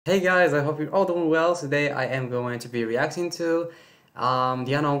Hey guys, I hope you're all doing well. Today I am going to be reacting to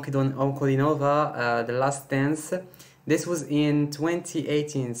Diana Ankudinova, The Last Dance. This was in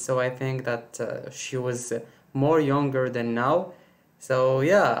 2018, so I think that she was more younger than now. So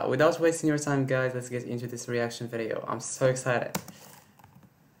yeah, without wasting your time guys, let's get into this reaction video. I'm so excited.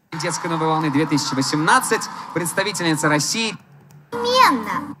 Детской новой волны 2018, представительница России.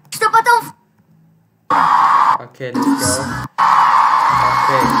 Что потом... Okay, let's go.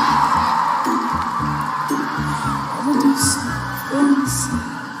 Okay.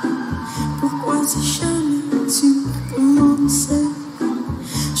 Pourquoi si jamais tu commençais?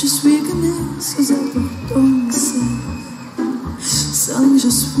 Je suis comme sous importance. Sans je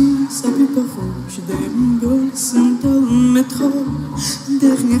suis sa plus farouche des bosses dans le métro.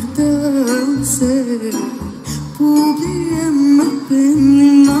 Dernière danse pour oublier ma peine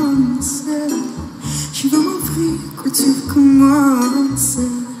immense. Je veux m'offrir que tu commences.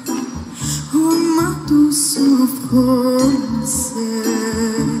 Oh ma douce France.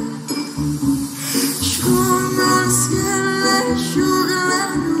 Je compte dans le ciel les jours et la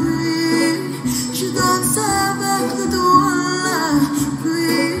nuit. Je danse avec le doigt la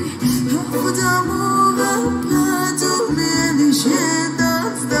pluie. Un peu d'amour, un plat dormir. Et je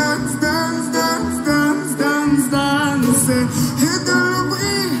danse, danse, danse, danse, danse, danse, danse. Et dans le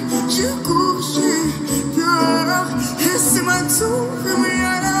bruit, je cours, j'ai peur. Et c'est ma tour, de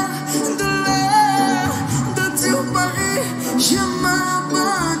l'air, de tout Paris. Je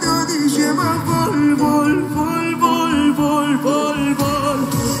m'abandonne, je m'envole, vol, vol, vol, vol, vol, vol.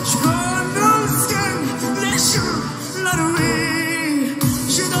 Je prends le ciel, les jours, la nuit.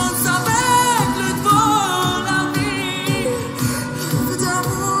 Je danse avec le vent, la nuit. Un peu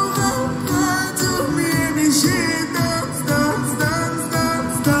d'amour, un pas dormir. Et je danse, danse, danse,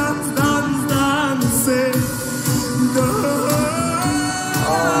 danse, danse, danse, danse, danse.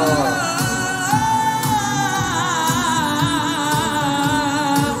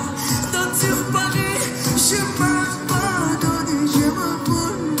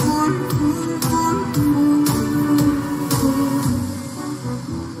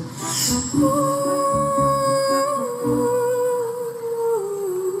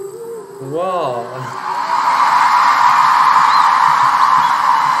 Wow.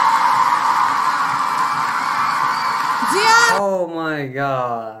 Oh my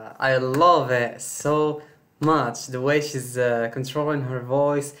god, I love it so much. The way she's controlling her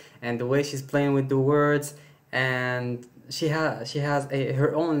voice and the way she's playing with the words, and she has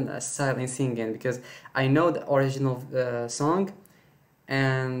her own style in singing, because I know the original song,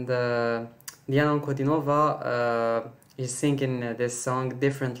 and Diana Ankudinova is singing this song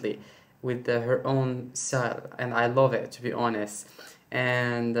differently with her own style, and I love it, to be honest.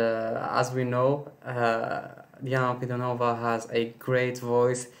 And as we know, Diana Ankudinova has a great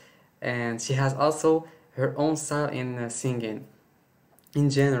voice, and she has also her own style in singing in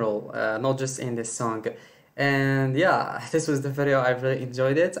general, not just in this song. And yeah, this was the video. I really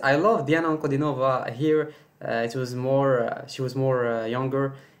enjoyed it. I love Diana Ankudinova here. It was more she was more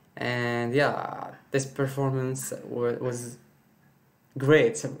younger, and yeah, this performance was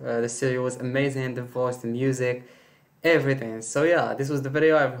great. The studio was amazing, the voice, the music, everything. So yeah, this was the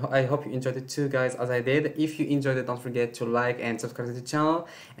video. I hope you enjoyed it too guys, as I did. If you enjoyed it, don't forget to like and subscribe to the channel.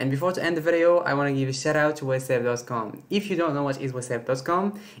 And before to end the video, I want to give a shout out to whatsapp.com. If you don't know what is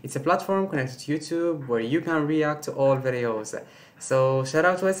whatsapp.com, it's a platform connected to YouTube where you can react to all videos. So shout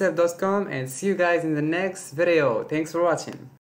out to whatsapp.com, and see you guys in the next video. Thanks for watching.